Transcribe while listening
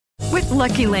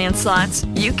Lucky Land Slots,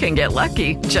 you can get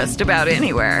lucky just about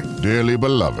anywhere. Dearly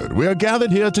beloved, we are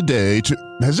gathered here today to...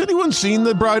 Has anyone seen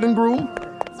the bride and groom?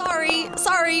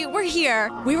 Sorry, we're here.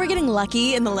 We were getting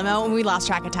lucky in the limo and we lost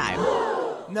track of time.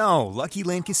 No, Lucky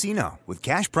Land Casino, with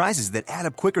cash prizes that add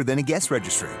up quicker than a guest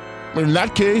registry. In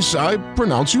that case, I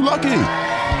pronounce you lucky.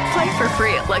 Play for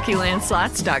free at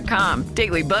LuckyLandSlots.com.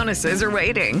 Daily bonuses are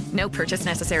waiting. No purchase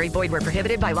necessary. Void where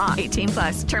prohibited by law.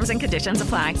 18+. Terms and conditions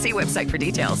apply. See website for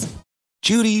details.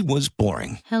 Judy was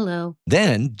boring. Hello.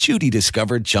 Then Judy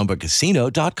discovered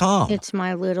ChumbaCasino.com. It's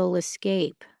my little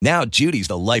escape. Now Judy's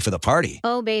the life of the party.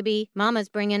 Oh, baby, mama's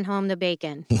bringing home the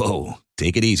bacon. Whoa,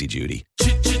 take it easy, Judy.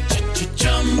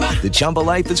 The Chumba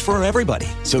life is for everybody.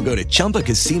 So go to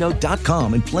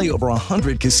ChumbaCasino.com and play over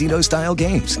 100 casino-style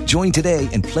games. Join today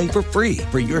and play for free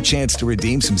for your chance to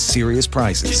redeem some serious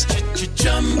prizes.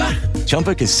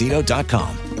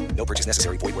 ChumbaCasino.com. No purchase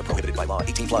necessary. Void where prohibited by law.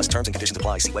 18+. Terms and conditions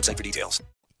apply. See website for details.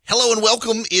 Hello and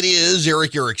welcome. It is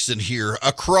Eric Erickson here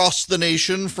across the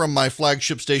nation from my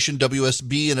flagship station,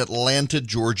 WSB in Atlanta,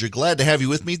 Georgia. Glad to have you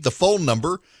with me. The phone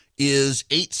number is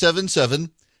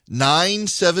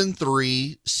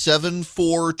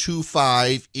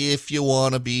 877-973-7425 if you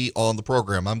want to be on the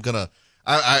program.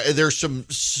 There's some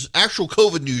actual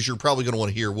COVID news you're probably going to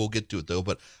want to hear. We'll get to it, though.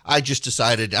 But I just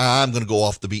decided I'm going to go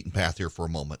off the beaten path here for a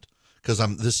moment because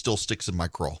this still sticks in my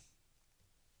craw.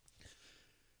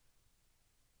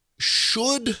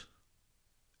 Should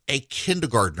a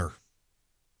kindergartner,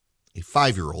 a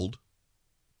 5-year-old,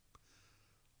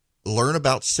 learn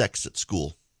about sex at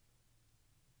school?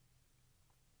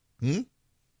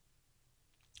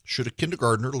 Should a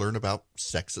kindergartner learn about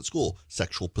sex at school?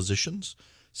 Sexual positions,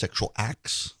 sexual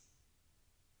acts,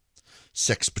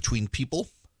 sex between people,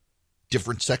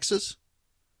 different sexes,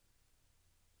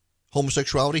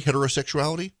 homosexuality,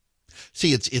 heterosexuality?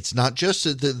 See, it's not just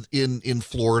in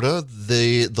Florida.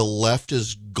 The left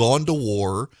has gone to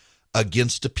war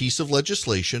against a piece of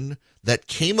legislation that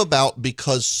came about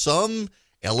because some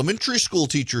elementary school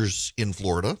teachers in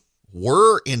Florida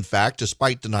were, in fact,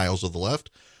 despite denials of the left,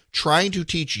 trying to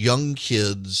teach young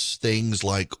kids things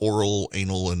like oral,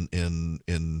 anal,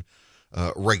 and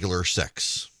regular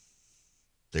sex.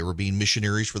 They were being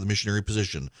missionaries for the missionary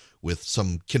position with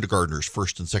some kindergartners,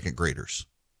 first and second graders.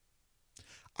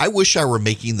 I wish I were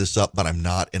making this up, but I'm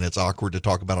not, and it's awkward to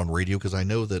talk about on radio because I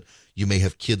know that you may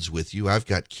have kids with you. I've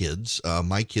got kids.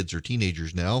 My kids are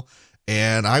teenagers now,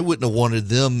 and I wouldn't have wanted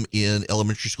them in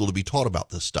elementary school to be taught about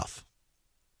this stuff.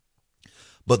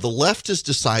 But the left has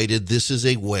decided this is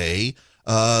a way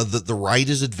that the right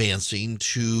is advancing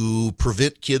to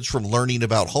prevent kids from learning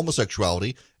about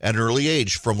homosexuality at an early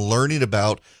age, from learning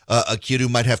about a kid who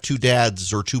might have two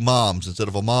dads or two moms instead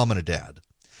of a mom and a dad.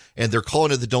 And they're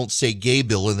calling it the Don't Say Gay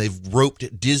bill, and they've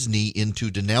roped Disney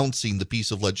into denouncing the piece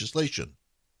of legislation.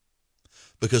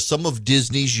 Because some of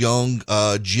Disney's young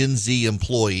Gen Z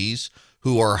employees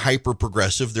who are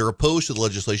hyper-progressive, they're opposed to the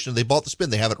legislation. They bought the spin.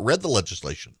 They haven't read the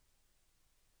legislation.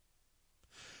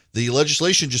 The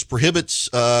legislation just prohibits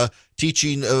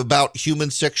teaching about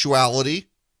human sexuality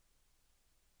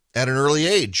at an early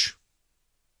age.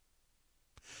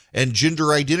 And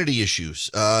gender identity issues.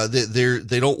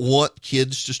 They don't want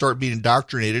kids to start being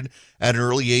indoctrinated at an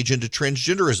early age into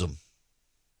transgenderism.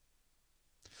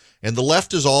 And the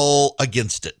left is all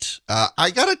against it.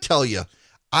 I got to tell you,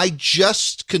 I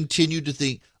just continue to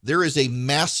think there is a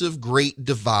massive, great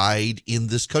divide in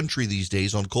this country these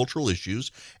days on cultural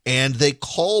issues, and they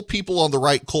call people on the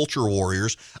right culture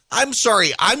warriors. I'm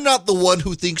sorry, I'm not the one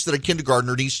who thinks that a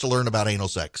kindergartner needs to learn about anal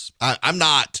sex. I'm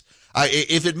not.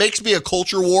 If it makes me a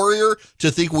culture warrior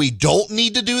to think we don't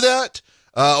need to do that,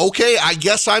 okay, I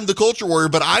guess I'm the culture warrior,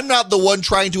 but I'm not the one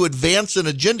trying to advance an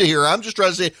agenda here. I'm just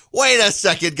trying to say, wait a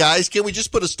second, guys, can we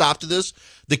just put a stop to this?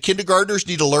 The kindergartners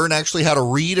need to learn actually how to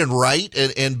read and write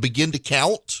and begin to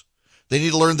count. They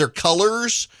need to learn their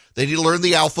colors. They need to learn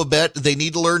the alphabet. They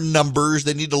need to learn numbers.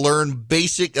 They need to learn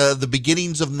basic, the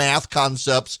beginnings of math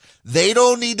concepts. They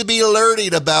don't need to be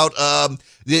learning about,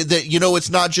 it's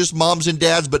not just moms and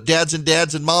dads, but dads and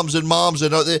dads and moms and moms.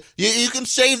 And you can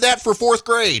save that for fourth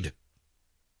grade.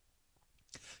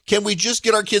 Can we just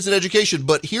get our kids an education?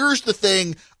 But here's the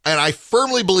thing, and I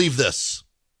firmly believe this.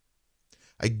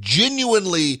 I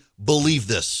genuinely believe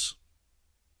this.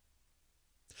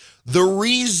 The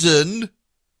reason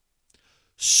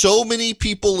so many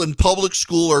people in public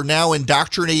school are now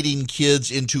indoctrinating kids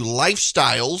into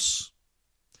lifestyles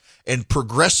and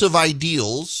progressive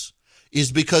ideals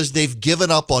is because they've given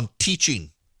up on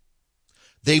teaching.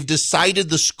 They've decided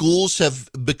the schools have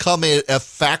become a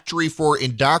factory for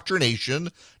indoctrination,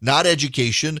 not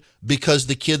education, because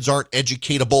the kids aren't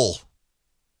educatable.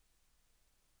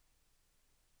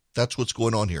 That's what's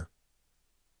going on here.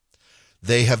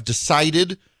 They have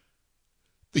decided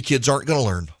the kids aren't going to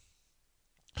learn,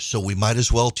 so we might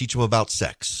as well teach them about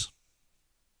sex.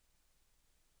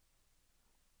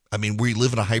 I mean, we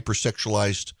live in a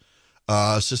hypersexualized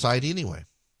society anyway.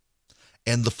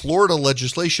 And the Florida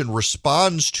legislation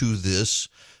responds to this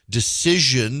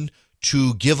decision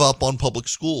to give up on public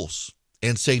schools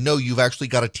and say, no, you've actually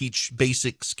got to teach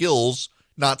basic skills,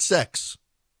 not sex.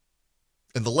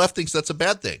 And the left thinks that's a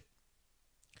bad thing.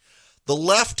 The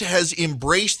left has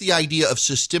embraced the idea of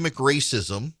systemic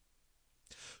racism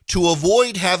to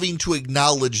avoid having to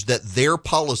acknowledge that their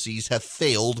policies have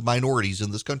failed minorities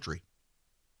in this country.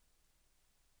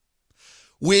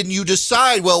 When you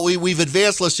decide, well, we've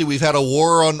advanced, let's see, we've had a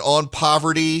war on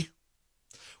poverty.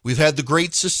 We've had the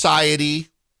Great Society.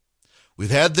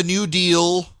 We've had the New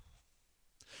Deal.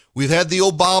 We've had the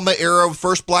Obama era,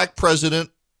 first black president.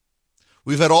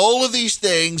 We've had all of these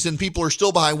things and people are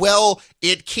still behind. Well,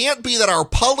 it can't be that our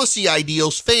policy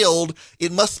ideals failed.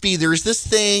 It must be there's this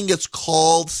thing, it's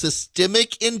called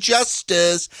systemic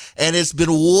injustice, and it's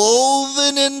been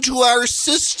woven into our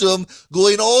system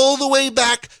going all the way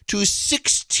back to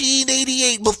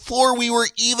 1688, before we were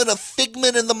even a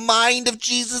figment in the mind of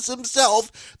Jesus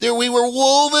himself. There we were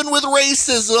woven with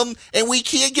racism, and we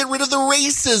can't get rid of the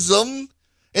racism,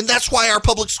 and that's why our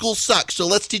public schools suck. So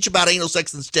let's teach about anal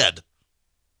sex instead.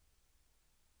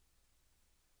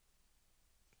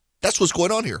 That's what's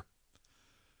going on here.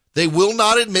 They will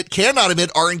not admit, cannot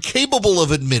admit, are incapable of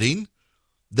admitting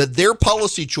that their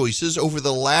policy choices over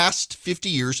the last 50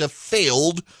 years have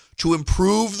failed to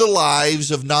improve the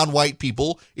lives of non-white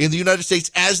people in the United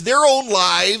States as their own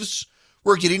lives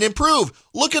were getting improved.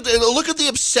 Look at the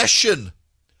obsession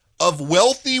of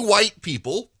wealthy white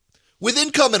people with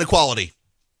income inequality.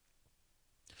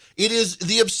 It is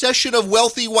the obsession of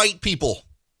wealthy white people.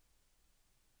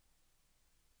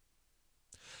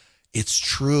 It's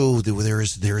true that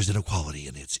there is inequality,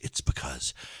 and it's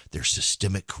because there's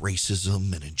systemic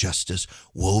racism and injustice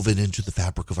woven into the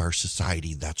fabric of our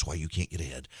society. That's why you can't get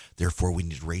ahead. Therefore, we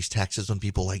need to raise taxes on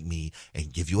people like me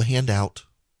and give you a handout,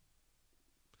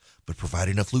 but provide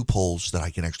enough loopholes that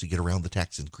I can actually get around the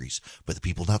tax increase. But the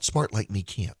people not smart like me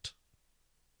can't.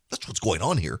 That's what's going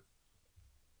on here.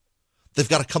 They've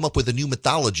got to come up with a new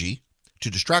mythology to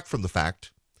distract from the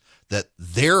fact that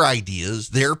their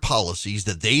ideas, their policies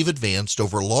that they've advanced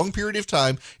over a long period of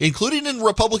time, including in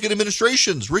Republican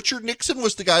administrations. Richard Nixon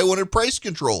was the guy who wanted price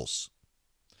controls.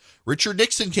 Richard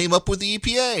Nixon came up with the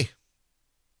EPA.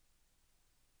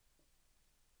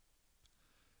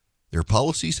 Their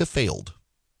policies have failed.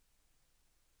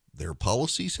 Their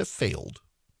policies have failed.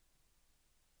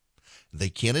 They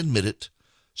can't admit it.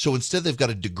 So instead, they've got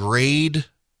to degrade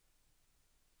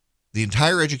the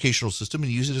entire educational system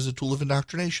and use it as a tool of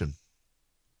indoctrination.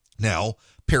 Now,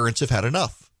 parents have had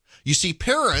enough. You see,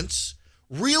 parents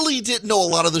really didn't know a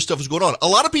lot of this stuff was going on. A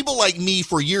lot of people like me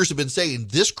for years have been saying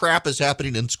this crap is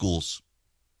happening in schools.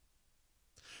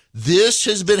 This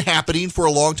has been happening for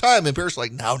a long time. And parents are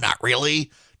like, no, not really.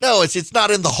 No, it's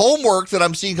not in the homework that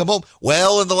I'm seeing come home.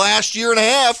 Well, in the last year and a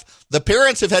half, the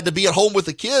parents have had to be at home with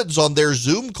the kids on their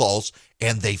Zoom calls,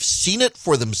 and they've seen it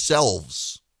for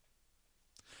themselves.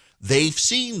 They've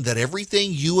seen that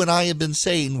everything you and I have been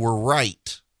saying were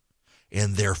right.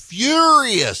 And they're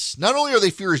furious. Not only are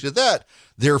they furious at that,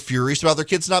 they're furious about their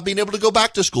kids not being able to go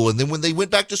back to school. And then when they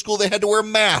went back to school, they had to wear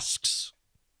masks.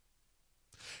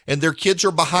 And their kids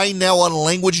are behind now on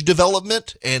language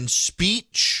development and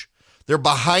speech. They're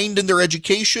behind in their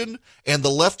education. And the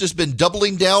left has been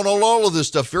doubling down on all of this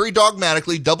stuff, very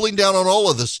dogmatically doubling down on all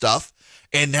of this stuff.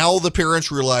 And now the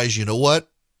parents realize, you know what?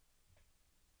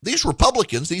 These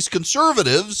Republicans, these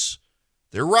conservatives,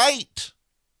 they're right.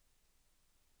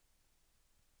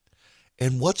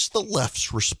 And what's the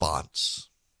left's response?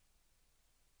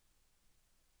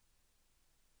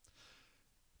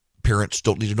 Parents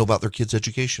don't need to know about their kids'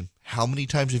 education. How many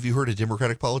times have you heard a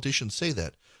Democratic politician say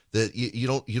that? That you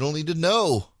don't need to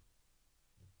know.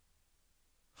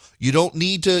 You don't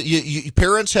need to,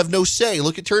 parents have no say.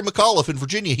 Look at Terry McAuliffe in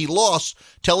Virginia. He lost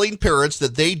telling parents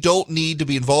that they don't need to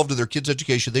be involved in their kids'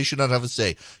 education. They should not have a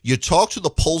say. You talk to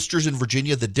the pollsters in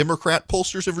Virginia, the Democrat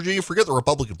pollsters in Virginia, forget the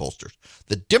Republican pollsters.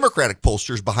 The Democratic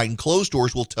pollsters behind closed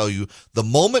doors will tell you the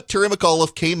moment Terry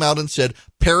McAuliffe came out and said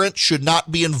parents should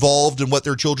not be involved in what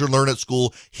their children learn at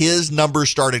school, his numbers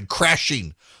started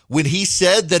crashing. When he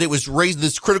said that it was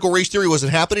this critical race theory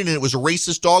wasn't happening and it was a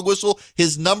racist dog whistle,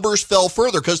 his numbers fell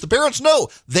further because the parents know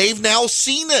they've now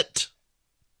seen it.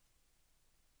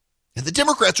 And the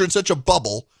Democrats are in such a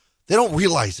bubble, they don't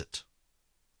realize it.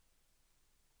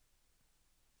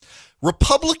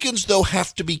 Republicans, though,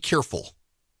 have to be careful.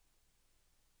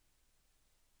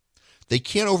 They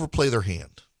can't overplay their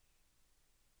hand.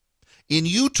 In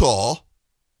Utah,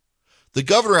 the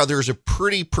governor out there is a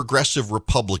pretty progressive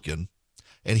Republican,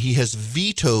 and he has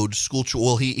vetoed school choice.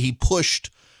 Well, he pushed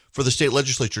for the state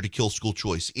legislature to kill school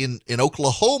choice. In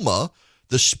Oklahoma,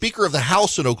 the Speaker of the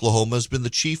House in Oklahoma has been the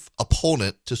chief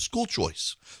opponent to school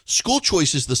choice. School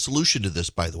choice is the solution to this,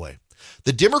 by the way.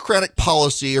 The Democratic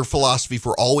policy or philosophy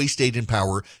for always stayed in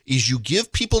power is you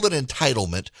give people an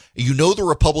entitlement. You know the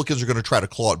Republicans are going to try to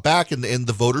claw it back, and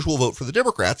the voters will vote for the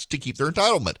Democrats to keep their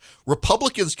entitlement.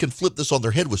 Republicans can flip this on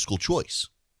their head with school choice.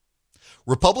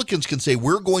 Republicans can say,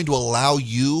 we're going to allow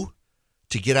you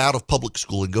to get out of public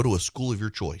school and go to a school of your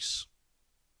choice.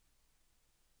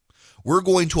 We're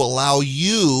going to allow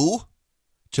you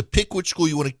to pick which school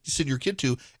you want to send your kid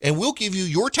to, and we'll give you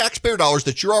your taxpayer dollars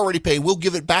that you're already paying. We'll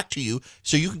give it back to you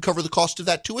so you can cover the cost of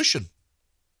that tuition.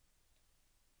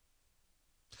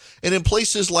 And in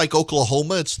places like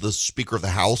Oklahoma, it's the Speaker of the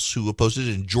House who opposes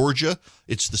it. In Georgia,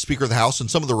 it's the Speaker of the House, and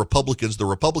some of the Republicans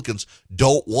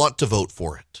don't want to vote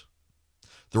for it.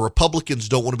 The Republicans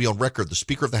don't want to be on record. The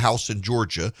Speaker of the House in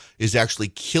Georgia is actually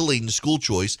killing school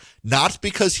choice, not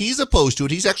because he's opposed to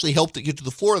it. He's actually helped it get to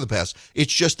the floor in the past.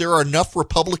 It's just there are enough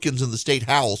Republicans in the state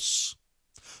House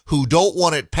who don't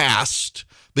want it passed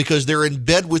because they're in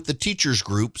bed with the teachers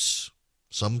groups,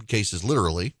 some cases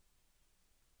literally,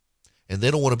 and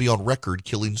they don't want to be on record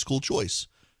killing school choice.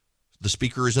 The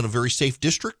Speaker is in a very safe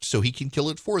district, so he can kill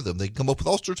it for them. They can come up with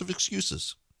all sorts of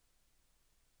excuses.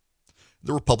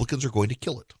 The Republicans are going to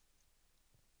kill it.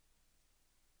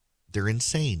 They're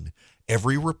insane.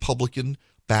 Every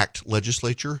Republican-backed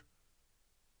legislature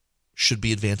should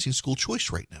be advancing school choice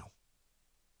right now.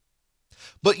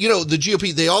 But, you know, the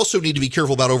GOP, they also need to be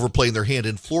careful about overplaying their hand.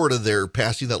 In Florida, they're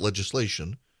passing that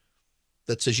legislation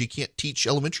that says you can't teach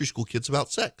elementary school kids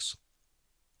about sex.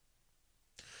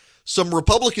 Some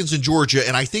Republicans in Georgia,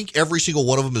 and I think every single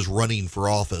one of them is running for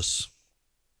office,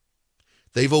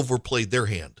 they've overplayed their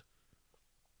hand.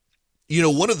 You know,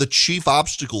 one of the chief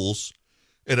obstacles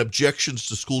and objections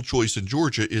to school choice in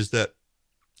Georgia is that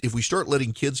if we start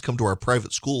letting kids come to our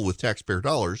private school with taxpayer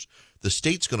dollars, the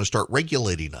state's going to start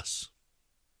regulating us.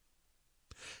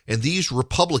 And these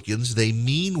Republicans, they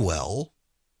mean well,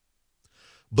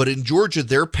 but in Georgia,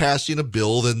 they're passing a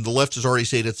bill, and the left has already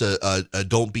said it's a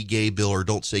don't be gay bill or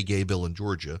don't say gay bill in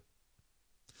Georgia.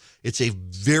 It's a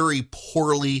very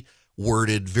poorly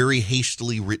worded, very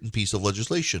hastily written piece of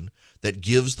legislation that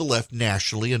gives the left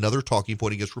nationally another talking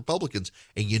point against Republicans.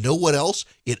 And you know what else?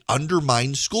 It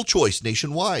undermines school choice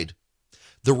nationwide.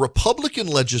 The Republican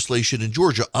legislation in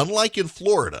Georgia, unlike in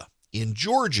Florida, in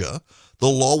Georgia, the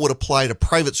law would apply to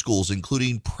private schools,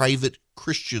 including private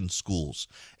Christian schools.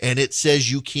 And it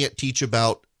says you can't teach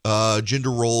about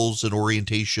gender roles and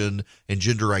orientation and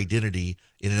gender identity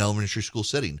in an elementary school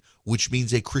setting, which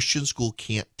means a Christian school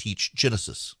can't teach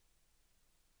Genesis.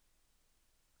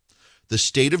 The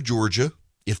state of Georgia,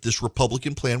 if this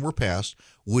Republican plan were passed,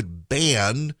 would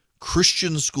ban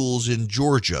Christian schools in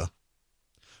Georgia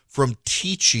from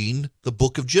teaching the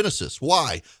book of Genesis.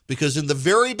 Why? Because in the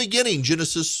very beginning,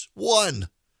 Genesis 1,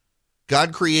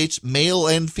 God creates male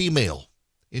and female.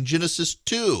 In Genesis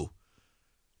 2,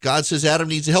 God says Adam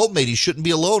needs a helpmate. He shouldn't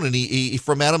be alone, and he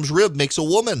from Adam's rib makes a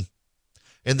woman.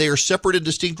 And they are separate and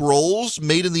distinct roles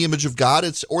made in the image of God.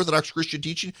 It's Orthodox Christian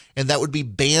teaching, and that would be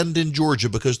banned in Georgia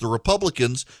because the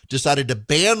Republicans decided to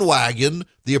bandwagon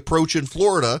the approach in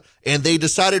Florida, and they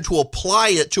decided to apply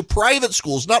it to private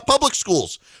schools, not public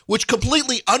schools, which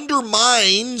completely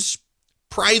undermines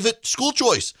private school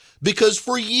choice. Because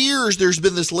for years, there's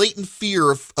been this latent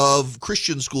fear of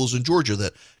Christian schools in Georgia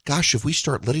that, gosh, if we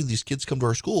start letting these kids come to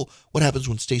our school, what happens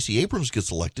when Stacey Abrams gets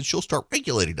elected? She'll start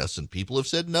regulating us. And people have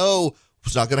said, no,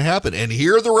 it's not going to happen. And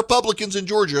here the Republicans in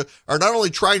Georgia are not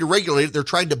only trying to regulate it, they're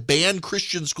trying to ban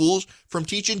Christian schools from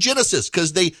teaching Genesis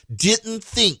because they didn't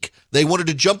think. They wanted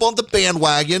to jump on the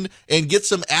bandwagon and get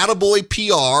some attaboy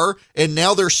PR, and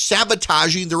now they're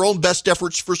sabotaging their own best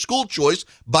efforts for school choice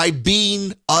by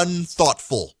being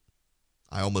unthoughtful.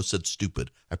 I almost said stupid.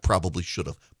 I probably should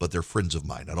have, but they're friends of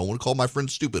mine. I don't want to call my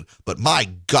friends stupid, but my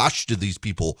gosh, did these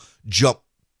people jump,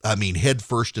 head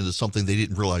first into something they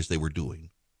didn't realize they were doing.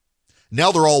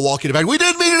 Now they're all walking about, we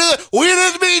didn't mean to do that. We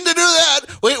didn't mean to do that.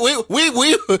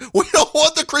 We don't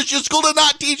want the Christian school to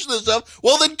not teach this stuff.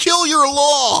 Well, then kill your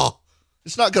law.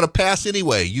 It's not going to pass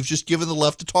anyway. You've just given the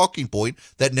left a talking point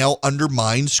that now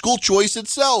undermines school choice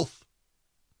itself.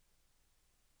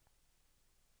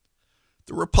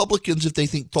 The Republicans, if they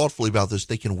think thoughtfully about this,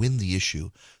 they can win the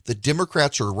issue. The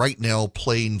Democrats are right now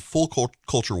playing full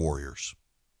culture warriors.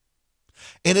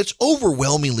 And it's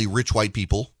overwhelmingly rich white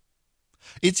people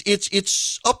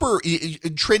It's upper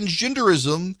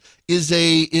transgenderism is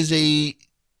a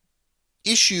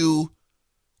issue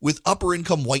with upper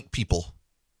income white people.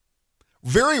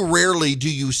 Very rarely do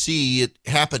you see it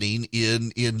happening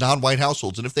in non-white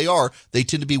households, and if they are, they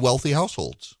tend to be wealthy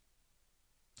households.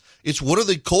 It's one of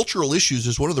the cultural issues,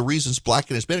 is one of the reasons Black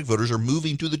and Hispanic voters are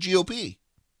moving to the GOP.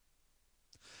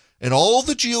 And all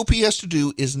the GOP has to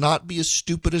do is not be as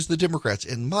stupid as the Democrats.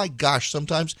 And my gosh,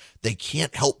 sometimes they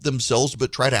can't help themselves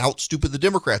but try to out-stupid the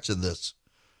Democrats in this.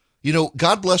 You know,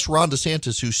 God bless Ron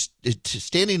DeSantis, who's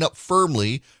standing up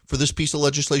firmly for this piece of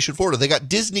legislation in Florida. They got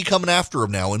Disney coming after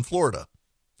him now in Florida.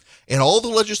 And all the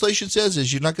legislation says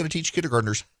is you're not going to teach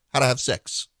kindergartners how to have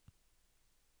sex,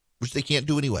 which they can't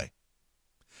do anyway.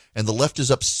 And the left is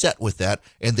upset with that,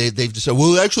 and they've decided,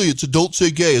 well, actually, it's a don't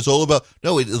say gay. It's all about,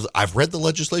 no, I've read the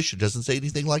legislation. It doesn't say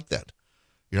anything like that.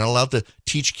 You're not allowed to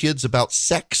teach kids about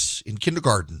sex in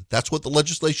kindergarten. That's what the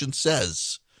legislation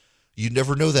says. You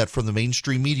never know that from the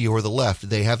mainstream media or the left.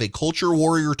 They have a culture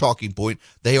warrior talking point.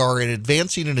 They are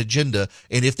advancing an agenda,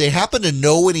 and if they happen to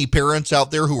know any parents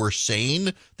out there who are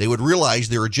sane, they would realize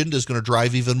their agenda is going to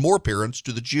drive even more parents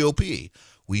to the GOP.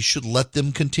 We should let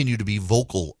them continue to be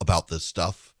vocal about this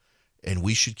stuff. And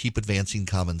we should keep advancing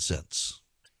common sense.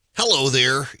 Hello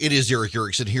there. It is Eric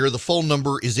Erickson here. The phone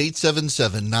number is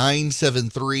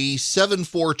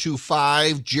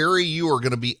 877-973-7425. Jerry, you are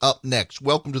going to be up next.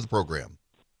 Welcome to the program.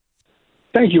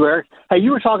 Thank you, Eric. Hey,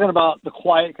 you were talking about the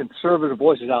quiet conservative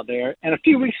voices out there. And a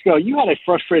few weeks ago, you had a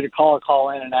frustrated caller call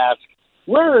in and ask,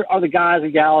 where are the guys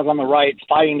and gals on the right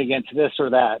fighting against this or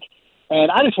that?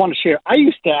 And I just want to share, I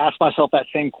used to ask myself that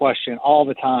same question all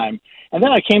the time. And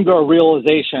then I came to a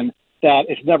realization that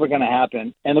it's never going to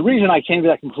happen. And the reason I came to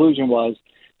that conclusion was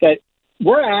that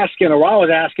we're asking, or I was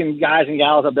asking guys and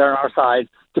gals up there on our side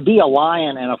to be a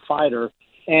lion and a fighter.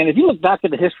 And if you look back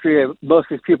at the history of most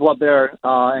of these people up there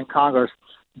in Congress,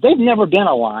 they've never been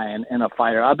a lion and a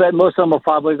fighter. I bet most of them are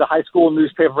probably the high school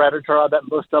newspaper editor. I bet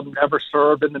most of them never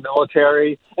served in the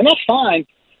military. And that's fine.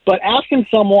 But asking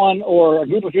someone or a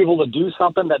group of people to do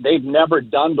something that they've never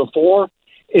done before,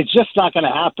 it's just not going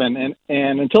to happen.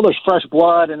 And until there's fresh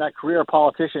blood and that career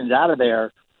politician's out of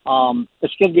there, it's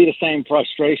going to be the same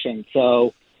frustration.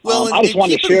 So I just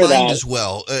wanted to share that as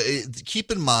well.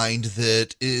 Keep in mind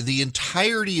that the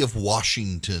entirety of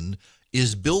Washington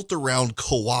is built around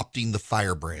co-opting the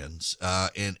firebrands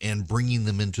and bringing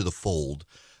them into the fold.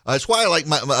 That's why I like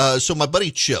my buddy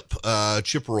Chip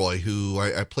Roy, who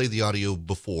I played the audio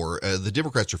before. The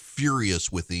Democrats are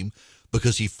furious with him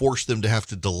because he forced them to have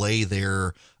to delay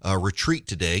their retreat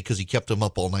today because he kept them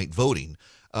up all night voting.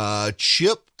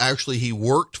 Chip, actually, he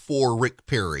worked for Rick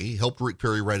Perry, helped Rick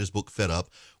Perry write his book Fed Up,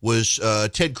 was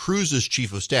Ted Cruz's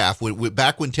chief of staff.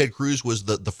 Back when Ted Cruz was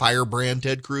the firebrand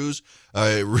Ted Cruz,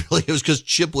 it was because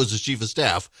Chip was his chief of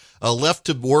staff, left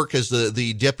to work as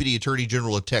the deputy attorney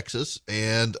general of Texas,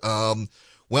 and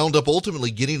wound up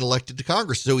ultimately getting elected to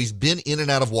Congress. So he's been in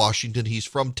and out of Washington. He's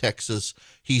from Texas.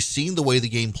 He's seen the way the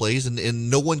game plays, and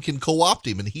no one can co-opt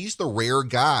him. And he's the rare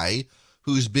guy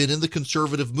who's been in the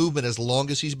conservative movement as long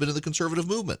as he's been in the conservative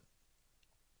movement.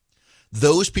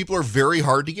 Those people are very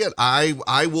hard to get.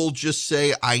 I will just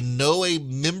say I know a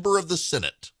member of the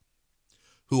Senate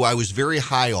who I was very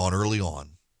high on early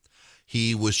on.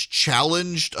 He was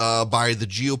challenged by the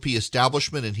GOP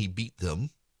establishment, and he beat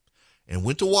them. And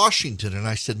went to Washington, and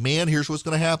I said, man, here's what's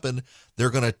going to happen. They're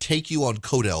going to take you on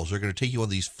codels. They're going to take you on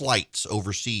these flights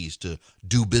overseas to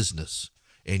do business,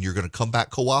 and you're going to come back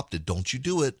co-opted. Don't you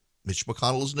do it. Mitch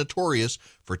McConnell is notorious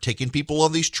for taking people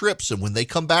on these trips, and when they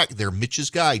come back, they're Mitch's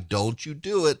guy. Don't you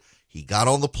do it. He got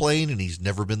on the plane, and he's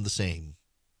never been the same.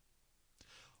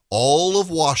 All of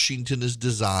Washington is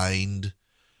designed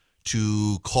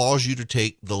to cause you to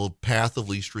take the path of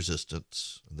least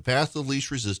resistance. And the path of least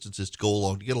resistance is to go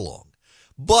along to get along.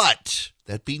 But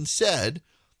that being said,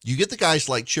 you get the guys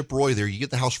like Chip Roy there, you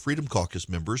get the House Freedom Caucus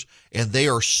members, and they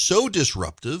are so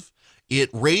disruptive,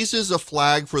 it raises a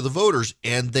flag for the voters,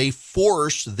 and they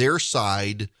force their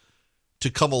side to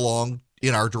come along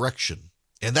in our direction.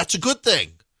 And that's a good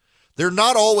thing. They're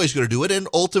not always going to do it, and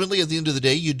ultimately, at the end of the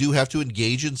day, you do have to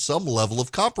engage in some level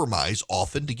of compromise,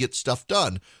 often to get stuff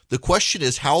done. The question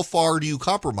is, how far do you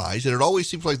compromise? And it always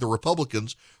seems like the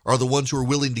Republicans are the ones who are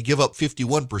willing to give up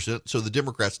 51%, so the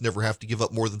Democrats never have to give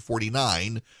up more than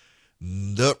 49%.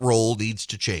 That role needs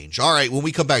to change. All right, when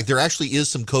we come back, there actually is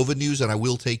some COVID news, and I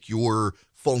will take your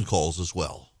phone calls as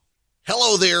well.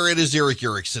 Hello there, it is Eric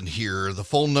Erickson here. The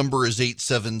phone number is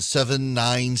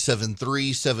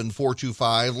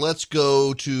 877-973-7425. Let's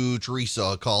go to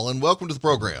Teresa calling. Welcome to the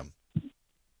program.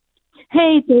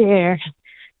 Hey there.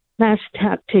 Nice to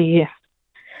talk to you.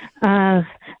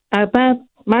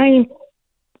 My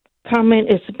comment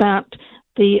is about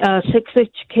the sex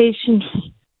education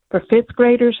for fifth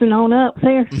graders and on up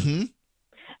there. Mm-hmm.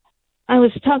 I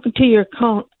was talking to your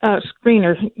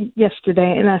screener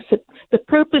yesterday, and I said, the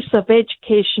purpose of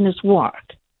education is what?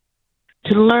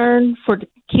 To learn, for the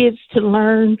kids to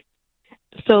learn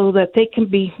so that they can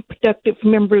be productive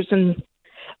members and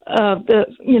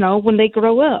when they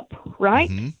grow up, right?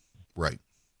 Mm-hmm. Right.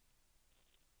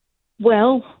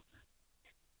 Well,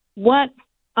 what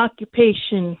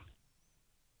occupation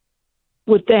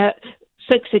would that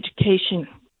sex education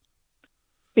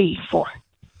be for?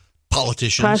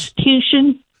 Politicians.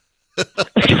 Prostitution?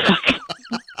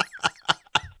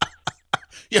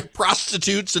 Yeah,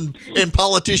 prostitutes and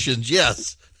politicians,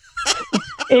 yes.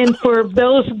 And for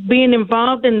those being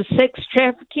involved in sex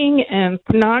trafficking and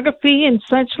pornography and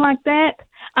such like that?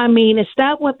 I mean, is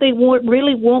that what they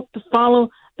really want to follow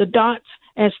the dots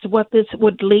as to what this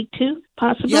would lead to,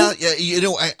 possibly? Yeah.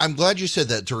 I'm glad you said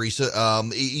that, Teresa.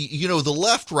 The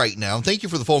left right now, and thank you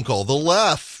for the phone call, the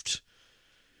left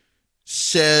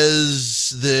says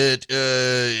that,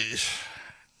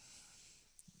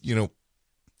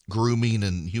 grooming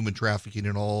and human trafficking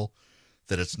and all,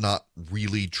 that it's not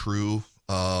really true.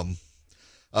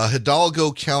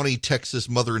 Hidalgo County, Texas,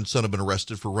 mother and son have been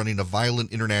arrested for running a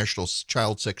violent international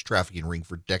child sex trafficking ring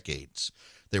for decades.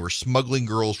 They were smuggling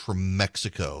girls from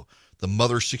Mexico. The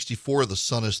mother, 64, the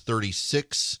son is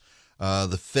 36.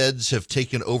 The feds have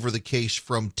taken over the case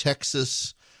from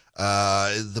Texas.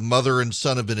 The mother and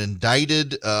son have been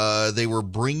indicted. They were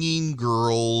bringing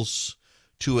girls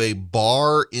to a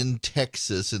bar in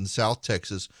Texas, in South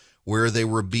Texas, where they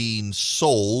were being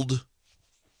sold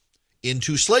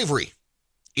into slavery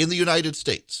in the United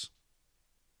States.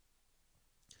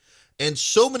 And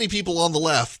so many people on the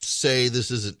left say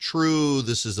this isn't true,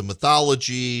 this is a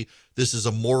mythology, this is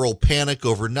a moral panic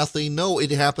over nothing. No, it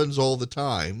happens all the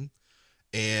time,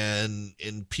 and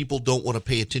people don't want to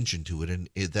pay attention to it, and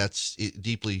that's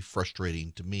deeply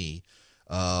frustrating to me.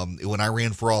 When I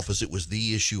ran for office, it was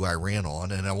the issue I ran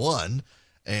on, and I won.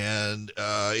 And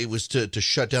it was to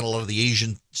shut down a lot of the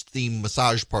Asian-themed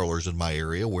massage parlors in my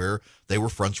area where they were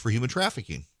fronts for human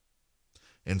trafficking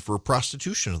and for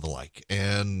prostitution and the like.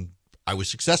 And I was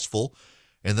successful.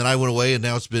 And then I went away, and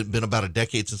now it's been about a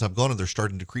decade since I've gone, and they're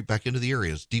starting to creep back into the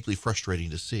area. It's deeply frustrating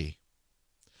to see.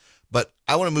 But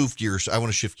I want to move gears. I want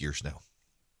to shift gears now.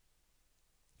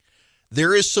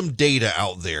 There is some data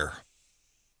out there.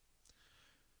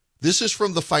 This is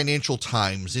from the Financial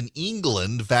Times. In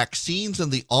England, vaccines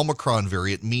and the Omicron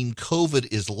variant mean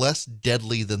COVID is less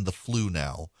deadly than the flu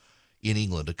now in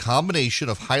England. A combination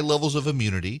of high levels of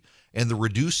immunity and the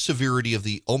reduced severity of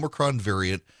the Omicron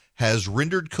variant has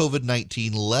rendered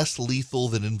COVID-19 less lethal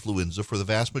than influenza for the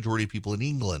vast majority of people in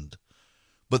England.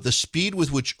 But the speed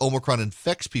with which Omicron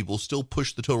infects people still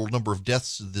pushed the total number of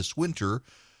deaths this winter,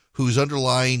 whose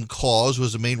underlying cause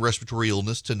was a main respiratory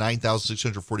illness, to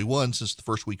 9,641 since the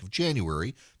first week of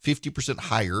January, 50%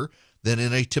 higher than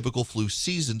in a typical flu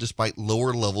season, despite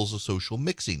lower levels of social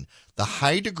mixing. The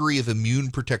high degree of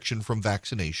immune protection from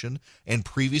vaccination and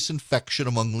previous infection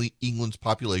among England's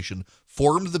population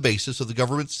formed the basis of the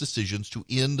government's decisions to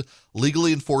end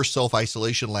legally enforced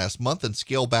self-isolation last month and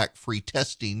scale back free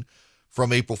testing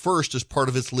from April 1st as part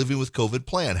of its Living with COVID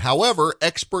plan. However,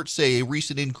 experts say a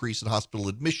recent increase in hospital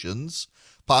admissions,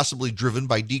 possibly driven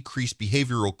by decreased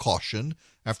behavioral caution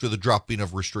after the dropping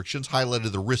of restrictions,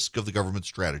 highlighted the risk of the government's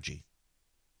strategy.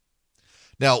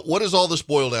 Now, what does all this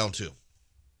boil down to?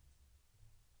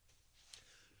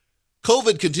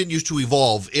 COVID continues to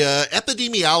evolve.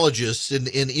 Epidemiologists and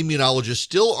immunologists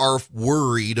still are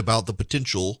worried about the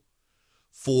potential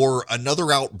for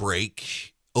another outbreak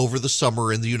over the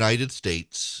summer in the United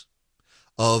States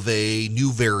of a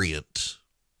new variant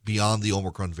beyond the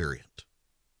Omicron variant.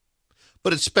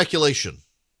 But it's speculation.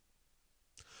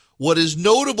 What is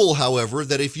notable, however,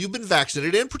 that if you've been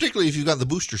vaccinated, and particularly if you've got the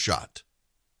booster shot,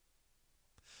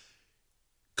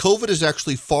 COVID is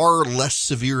actually far less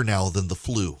severe now than the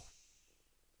flu.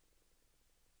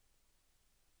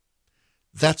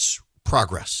 That's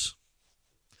progress.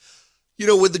 You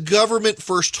know, when the government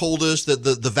first told us that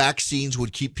the vaccines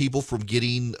would keep people from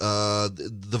getting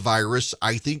the virus,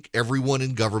 I think everyone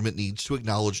in government needs to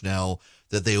acknowledge now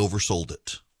that they oversold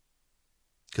it,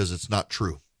 because it's not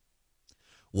true.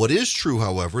 What is true,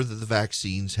 however, that the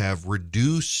vaccines have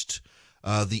reduced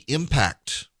the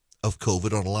impact of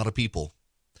COVID on a lot of people.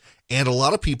 And a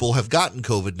lot of people have gotten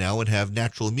COVID now and have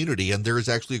natural immunity. And there is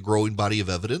actually a growing body of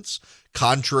evidence.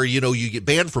 Contrary, you get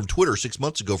banned from Twitter 6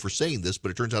 months ago for saying this,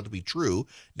 but it turns out to be true.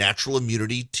 Natural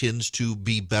immunity tends to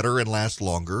be better and last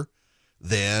longer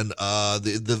than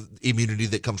the immunity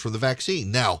that comes from the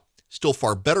vaccine. Now, still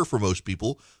far better for most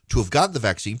people to have gotten the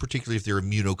vaccine, particularly if they're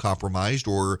immunocompromised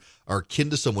or are kin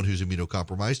to someone who's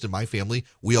immunocompromised. In my family,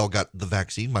 we all got the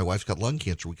vaccine. My wife's got lung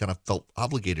cancer. We kind of felt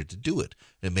obligated to do it.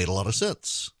 It made a lot of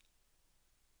sense.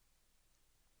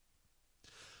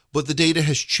 But the data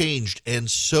has changed,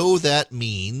 and so that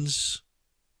means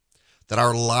that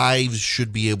our lives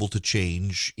should be able to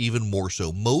change even more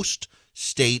so. Most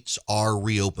states are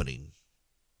reopening.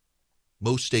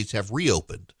 Most states have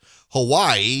reopened.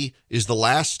 Hawaii is the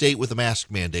last state with a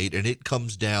mask mandate, and it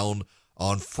comes down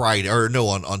on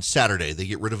on Saturday. They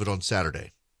get rid of it on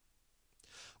Saturday.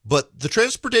 But the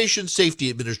Transportation Safety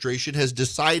Administration has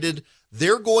decided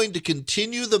they're going to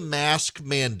continue the mask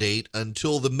mandate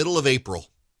until the middle of April.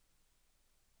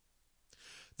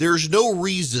 There's no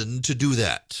reason to do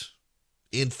that.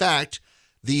 In fact,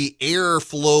 the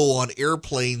airflow on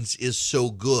airplanes is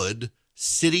so good,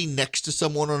 sitting next to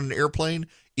someone on an airplane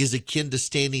is akin to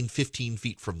standing 15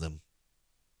 feet from them.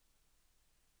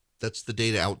 That's the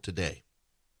data out today.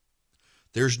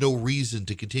 There's no reason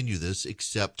to continue this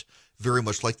except very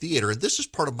much like theater. And this is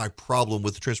part of my problem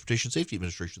with the Transportation Safety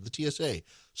Administration, the TSA.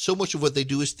 So much of what they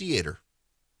do is theater.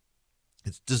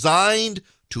 It's designed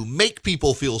to make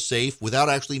people feel safe without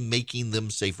actually making them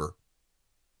safer.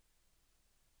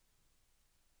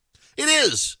 It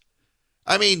is.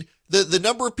 I mean, the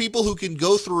number of people who can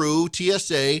go through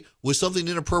TSA with something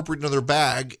inappropriate in their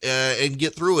bag and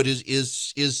get through it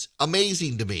is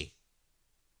amazing to me.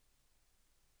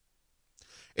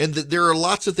 And that there are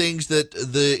lots of things that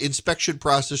the inspection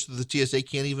process of the TSA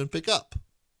can't even pick up.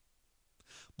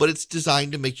 But it's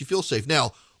designed to make you feel safe.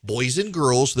 Now, boys and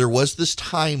girls, there was this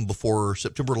time before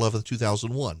September 11th,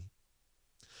 2001,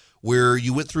 where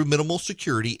you went through minimal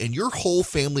security and your whole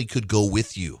family could go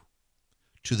with you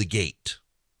to the gate.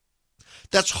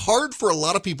 That's hard for a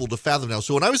lot of people to fathom now.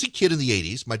 So when I was a kid in the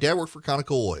 80s, my dad worked for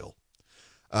Conoco Oil,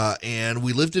 and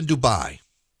we lived in Dubai,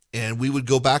 and we would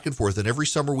go back and forth, and every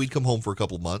summer we'd come home for a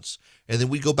couple of months, and then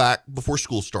we'd go back before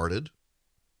school started,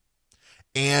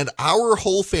 and our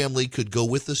whole family could go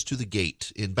with us to the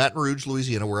gate in Baton Rouge,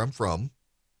 Louisiana, where I'm from.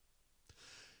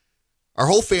 Our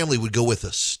whole family would go with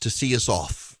us to see us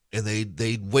off, and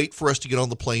they'd wait for us to get on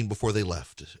the plane before they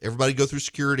left. Everybody go through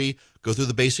security, go through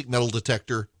the basic metal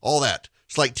detector, all that.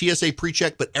 It's like TSA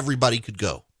pre-check, but everybody could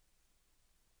go.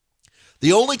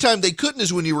 The only time they couldn't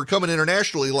is when you were coming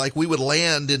internationally, like we would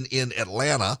land in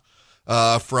Atlanta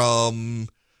from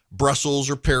Brussels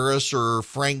or Paris or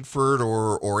Frankfurt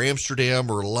or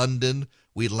Amsterdam or London.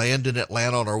 We'd land in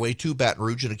Atlanta on our way to Baton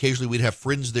Rouge, and occasionally we'd have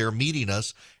friends there meeting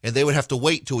us, and they would have to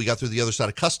wait till we got through the other side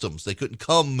of customs. They couldn't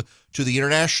come to the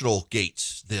international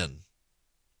gates then.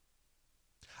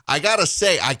 I got to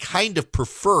say, I kind of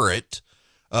prefer it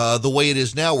the way it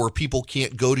is now, where people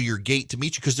can't go to your gate to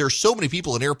meet you because there are so many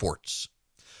people in airports.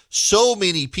 So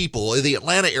many people. The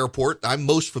Atlanta airport I'm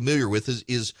most familiar with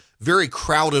is very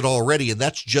crowded already, and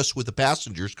that's just with the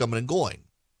passengers coming and going.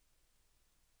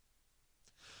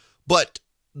 But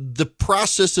the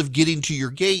process of getting to your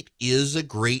gate is a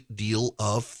great deal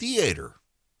of theater.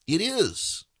 It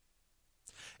is.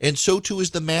 And so too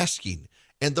is the masking.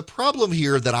 And the problem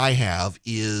here that I have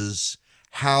is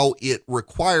how it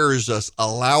requires us,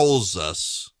 allows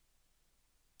us,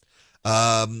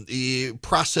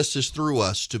 processes through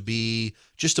us to be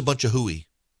just a bunch of hooey.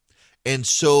 And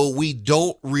so we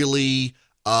don't really,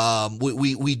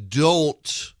 we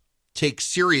don't take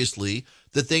seriously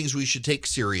the things we should take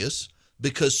serious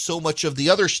because so much of the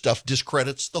other stuff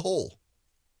discredits the whole.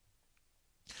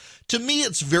 To me,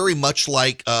 it's very much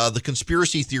like the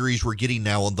conspiracy theories we're getting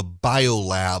now on the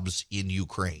biolabs in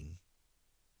Ukraine.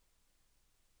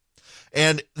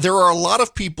 And there are a lot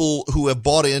of people who have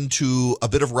bought into a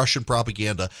bit of Russian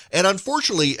propaganda. And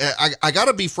unfortunately, I got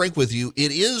to be frank with you,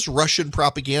 it is Russian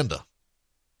propaganda.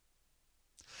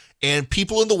 And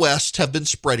people in the West have been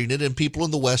spreading it, and people in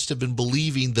the West have been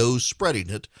believing those spreading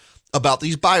it about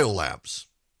these biolabs.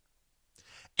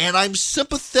 And I'm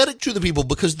sympathetic to the people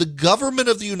because the government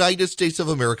of the United States of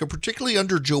America, particularly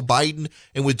under Joe Biden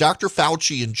and with Dr.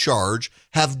 Fauci in charge,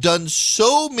 have done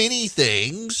so many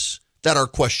things that are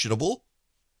questionable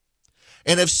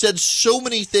and have said so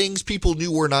many things people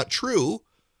knew were not true.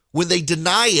 When they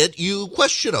deny it, you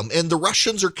question them, and the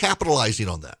Russians are capitalizing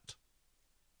on that.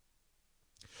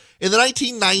 In the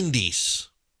 1990s,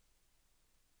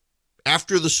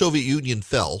 after the Soviet Union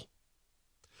fell,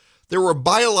 there were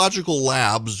biological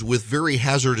labs with very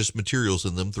hazardous materials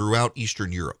in them throughout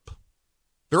Eastern Europe.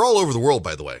 They're all over the world,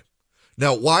 by the way.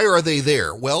 Now, why are they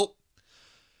there? Well,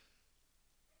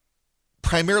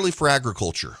 primarily for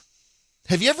agriculture.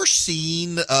 Have you ever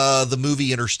seen the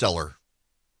movie Interstellar?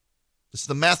 This is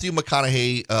the Matthew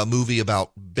McConaughey movie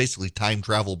about basically time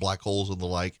travel, black holes, and the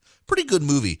like. Pretty good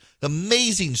movie.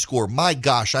 Amazing score. My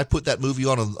gosh, I put that movie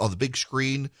on the big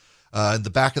screen in the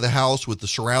back of the house with the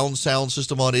surround sound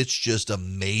system on. It's just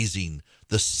amazing.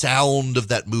 The sound of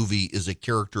that movie is a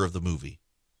character of the movie.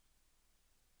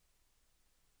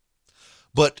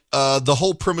 But the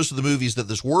whole premise of the movie is that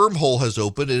this wormhole has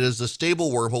opened. It is a stable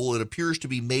wormhole. It appears to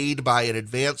be made by an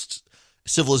advanced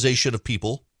civilization of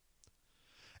people.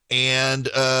 And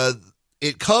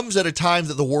it comes at a time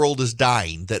that the world is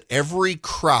dying, that every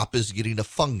crop is getting a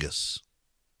fungus.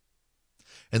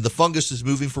 And the fungus is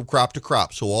moving from crop to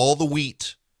crop. So all the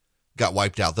wheat got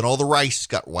wiped out. Then all the rice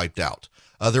got wiped out.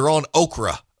 They're on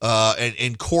okra,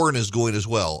 and corn is going as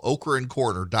well. Okra and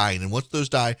corn are dying. And once those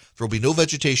die, there will be no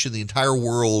vegetation. The entire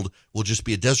world will just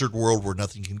be a desert world where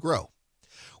nothing can grow.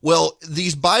 Well,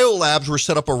 these biolabs were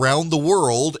set up around the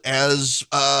world as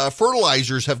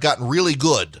fertilizers have gotten really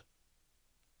good.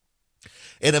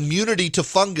 And immunity to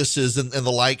funguses and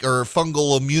the like, or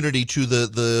fungal immunity to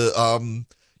the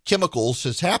chemicals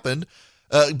has happened.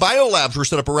 Biolabs were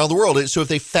set up around the world. So if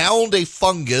they found a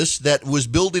fungus that was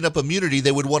building up immunity,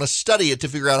 they would want to study it to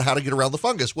figure out how to get around the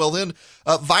fungus. Well, then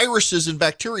viruses and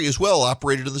bacteria as well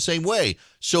operated in the same way.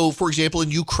 So, for example, in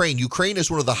Ukraine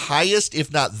is one of the highest,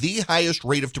 if not the highest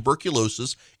rate of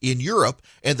tuberculosis in Europe.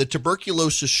 And the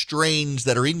tuberculosis strains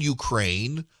that are in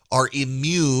Ukraine are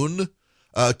immune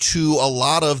to a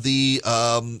lot of the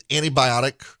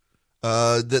antibiotic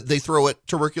that they throw at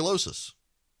tuberculosis.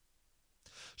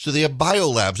 So they have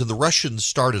biolabs, and the Russians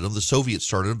started them. The Soviets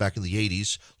started them back in the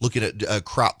 80s, looking at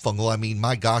crop fungal. I mean,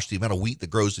 my gosh, the amount of wheat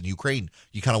that grows in Ukraine,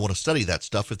 you kind of want to study that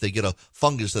stuff if they get a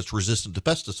fungus that's resistant to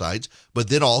pesticides, but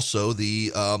then also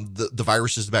the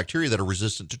viruses and bacteria that are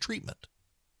resistant to treatment.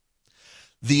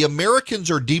 The Americans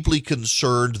are deeply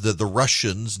concerned that the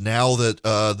Russians, now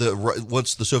that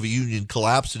once the Soviet Union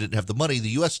collapsed and didn't have the money, the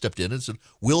U.S. stepped in and said,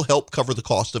 we'll help cover the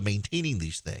cost of maintaining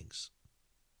these things.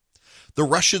 The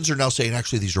Russians are now saying,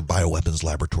 actually, these are bioweapons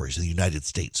laboratories, and the United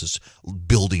States is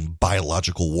building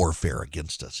biological warfare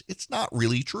against us. It's not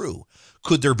really true.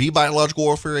 Could there be biological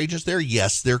warfare agents there?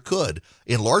 Yes, there could.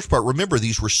 In large part, remember,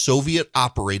 these were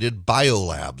Soviet-operated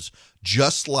biolabs,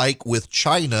 just like with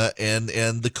China and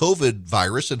the COVID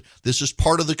virus. And this is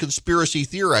part of the conspiracy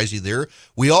theorizing there.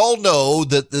 We all know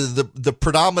that the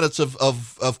predominance of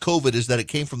COVID is that it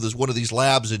came from one of these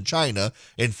labs in China,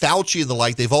 and Fauci and the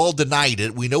like, they've all denied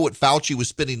it. We know what Fauci was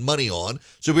spending money on.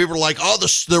 So people are like, oh,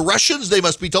 the Russians, they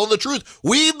must be telling the truth.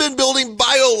 We've been building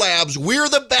biolabs. We're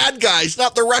the bad guys,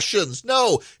 not the Russians.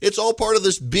 No, it's all part of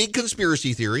this big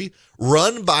conspiracy theory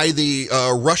run by the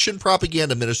Russian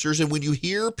propaganda ministers. And when you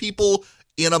hear people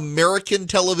in American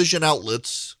television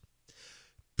outlets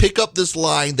pick up this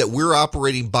line that we're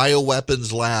operating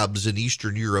bioweapons labs in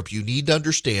Eastern Europe, you need to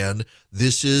understand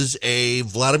this is a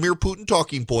Vladimir Putin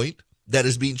talking point that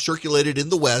is being circulated in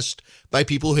the West by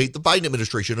people who hate the Biden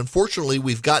administration. Unfortunately,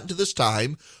 we've gotten to this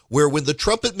time where when the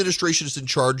Trump administration is in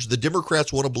charge, the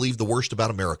Democrats want to believe the worst about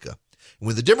America.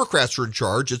 When the Democrats are in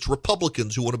charge, it's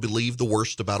Republicans who want to believe the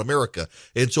worst about America.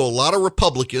 And so a lot of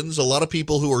Republicans, a lot of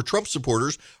people who are Trump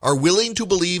supporters are willing to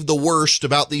believe the worst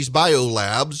about these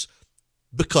biolabs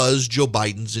because Joe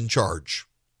Biden's in charge.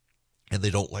 And they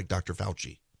don't like Dr.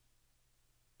 Fauci.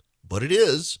 But it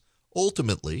is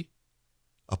ultimately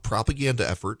a propaganda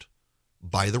effort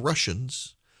by the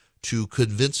Russians to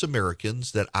convince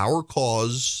Americans that our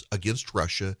cause against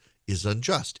Russia is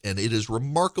unjust. And it is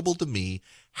remarkable to me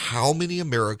how many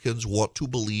Americans want to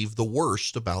believe the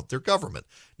worst about their government.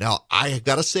 Now, I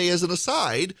got to say as an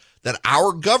aside that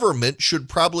our government should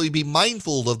probably be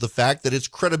mindful of the fact that its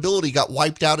credibility got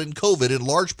wiped out in COVID in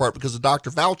large part because of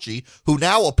Dr. Fauci, who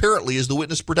now apparently is the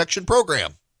Witness Protection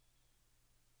Program.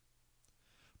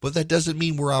 But that doesn't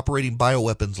mean we're operating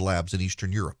bioweapons labs in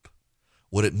Eastern Europe.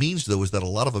 What it means, though, is that a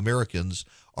lot of Americans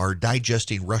are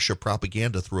digesting Russia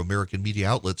propaganda through American media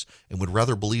outlets and would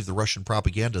rather believe the Russian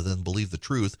propaganda than believe the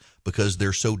truth because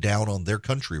they're so down on their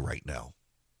country right now.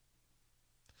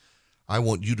 I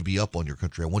want you to be up on your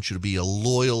country. I want you to be a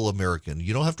loyal American.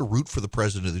 You don't have to root for the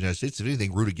president of the United States. If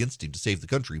anything, root against him to save the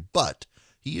country. But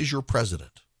he is your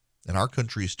president, and our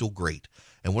country is still great.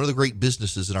 And one of the great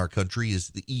businesses in our country is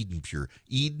the Eden Pure.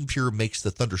 Eden Pure makes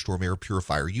the thunderstorm air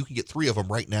purifier. You can get 3 of them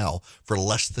right now for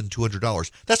less than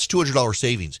 $200. That's $200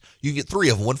 savings. You can get 3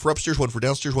 of them, one for upstairs, one for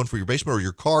downstairs, one for your basement or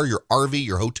your car, your RV,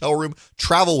 your hotel room.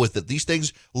 Travel with it. These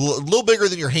things a little bigger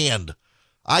than your hand.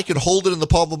 I can hold it in the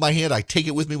palm of my hand. I take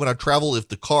it with me when I travel. If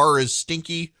the car is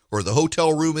stinky or the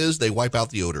hotel room is, they wipe out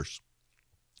the odors.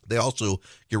 They also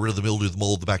get rid of the mildew, the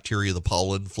mold, the bacteria, the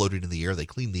pollen floating in the air. They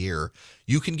clean the air.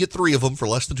 You can get 3 of them for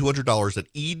less than $200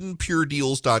 at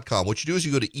EdenPureDeals.com. What you do is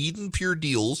you go to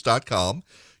EdenPureDeals.com.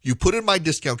 You put in my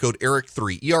discount code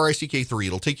ERIC3, ERICK3.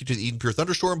 It'll take you to the Eden Pure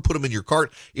Thunderstorm, put them in your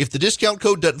cart. If the discount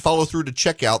code doesn't follow through to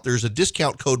checkout, there's a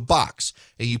discount code box,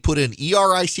 and you put in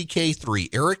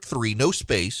ERICK3, ERIC3, no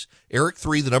space,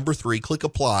 ERIC3, the number 3, click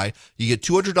apply. You get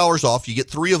 $200 off. You get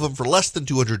 3 of them for less than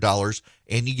 $200,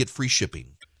 and you get free shipping.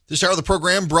 This hour of the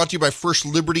program brought to you by First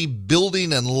Liberty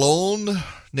Building and Loan.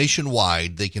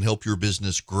 Nationwide, they can help your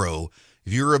business grow.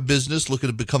 If you're a business looking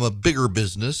to become a bigger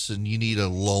business and you need a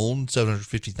loan,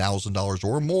 $750,000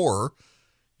 or more,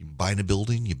 you're buying a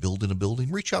building, you build in a building,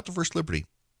 reach out to First Liberty.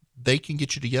 They can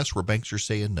get you to yes where banks are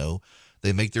saying no.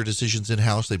 They make their decisions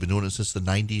in-house. They've been doing it since the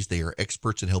 90s. They are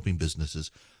experts in helping businesses.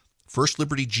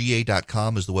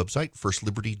 FirstLibertyGA.com is the website,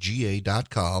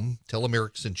 FirstLibertyGA.com. Tell them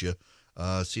Eric sent you.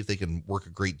 See if they can work a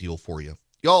great deal for you.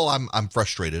 Y'all, I'm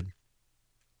frustrated.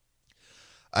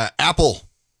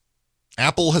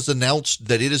 Apple has announced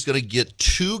that it is going to get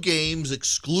 2 games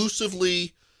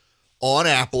exclusively on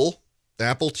Apple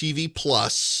TV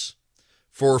Plus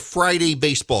for Friday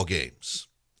baseball games.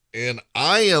 And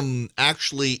I am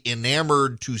actually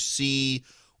enamored to see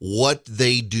what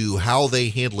they do, how they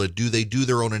handle it. Do they do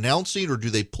their own announcing, or do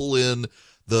they pull in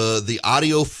the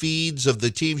audio feeds of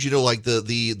the teams? You know, like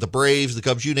the Braves, the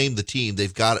Cubs, you name the team.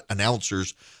 They've got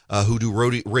announcers who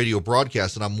do radio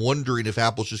broadcasts, and I'm wondering if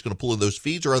Apple's just going to pull in those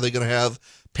feeds, or are they going to have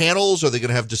panels? Are they going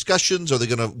to have discussions? Are they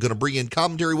going to bring in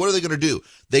commentary? What are they going to do?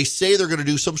 They say they're going to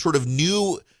do some sort of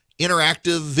new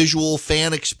interactive visual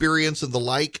fan experience and the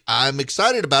like. I'm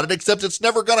excited about it, except it's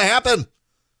never going to happen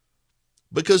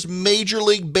because Major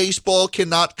League Baseball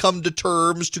cannot come to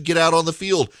terms to get out on the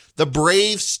field. The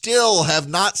Braves still have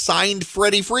not signed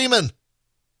Freddie Freeman.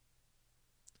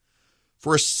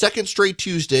 For a second straight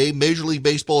Tuesday, Major League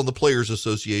Baseball and the Players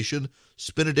Association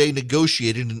spent a day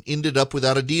negotiating and ended up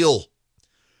without a deal.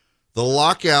 The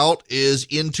lockout is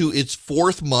into its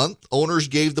 4th month. Owners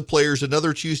gave the players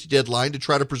another Tuesday deadline to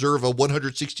try to preserve a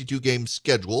 162-game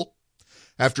schedule.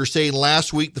 After saying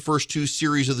last week the first 2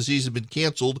 series of the season had been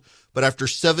canceled, but after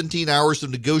 17 hours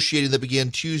of negotiating that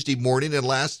began Tuesday morning and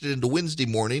lasted into Wednesday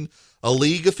morning, a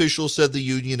league official said the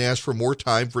union asked for more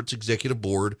time for its executive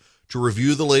board to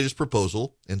review the latest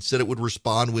proposal and said it would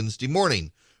respond Wednesday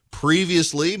morning.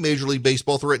 Previously, Major League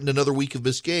Baseball threatened another week of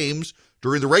missed games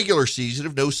during the regular season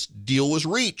if no deal was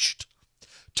reached.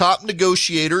 Top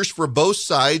negotiators for both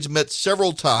sides met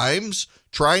several times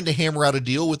trying to hammer out a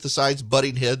deal, with the sides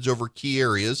butting heads over key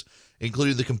areas,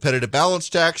 including the competitive balance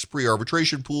tax,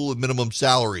 pre-arbitration pool, and minimum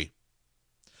salary.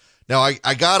 Now,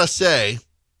 I gotta say,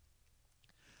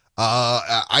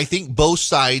 I think both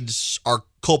sides are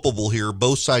culpable here.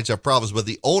 Both sides have problems, but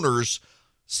the owners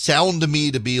sound to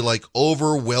me to be like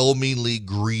overwhelmingly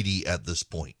greedy at this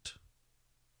point.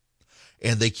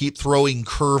 And they keep throwing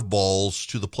curveballs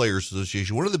to the Players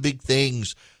Association. One of the big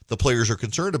things the players are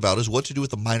concerned about is what to do with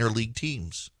the minor league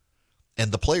teams.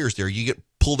 And the players there, you get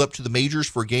pulled up to the majors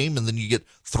for a game and then you get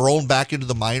thrown back into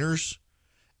the minors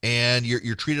and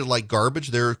you're treated like garbage.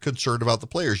 They're concerned about the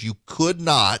players. You could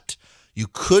not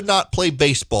play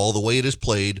baseball the way it is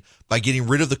played by getting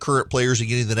rid of the current players and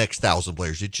getting the next 1,000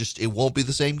 players. It won't be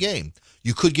the same game.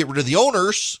 You could get rid of the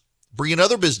owners, bring in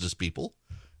other business people,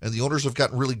 and the owners have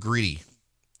gotten really greedy.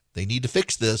 They need to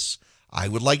fix this. I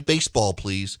would like baseball,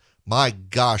 please. My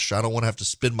gosh, I don't want to have to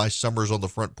spend my summers on the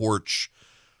front porch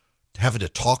having to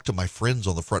talk to my friends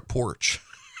on the front porch.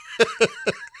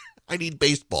 I need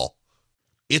baseball.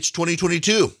 It's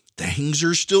 2022. Things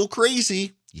are still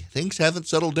crazy. Things haven't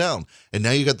settled down. And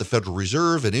now you got the Federal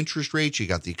Reserve and interest rates. You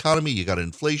got the economy. You got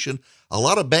inflation. A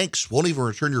lot of banks won't even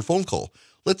return your phone call.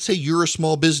 Let's say you're a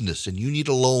small business and you need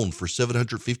a loan for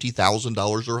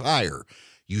 $750,000 or higher.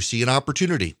 You see an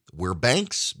opportunity where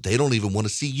banks, they don't even want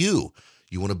to see you.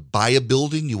 You want to buy a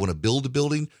building, you want to build a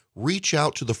building, reach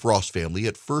out to the Frost family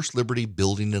at First Liberty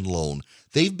Building and Loan.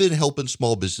 They've been helping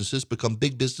small businesses become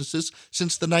big businesses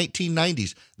since the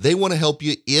 1990s. They want to help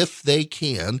you if they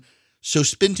can. So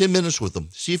spend 10 minutes with them.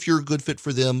 See if you're a good fit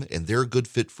for them and they're a good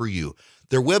fit for you.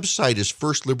 Their website is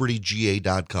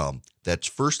firstlibertyga.com. That's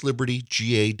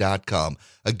firstlibertyga.com.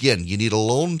 Again, you need a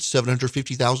loan,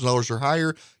 $750,000 or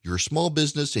higher. You're a small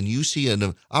business and you see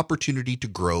an opportunity to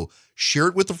grow. Share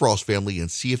it with the Frost family and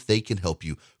see if they can help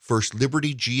you.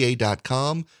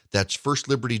 Firstlibertyga.com. That's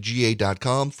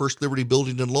firstlibertyga.com. First Liberty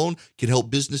Building and Loan can help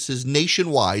businesses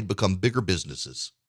nationwide become bigger businesses.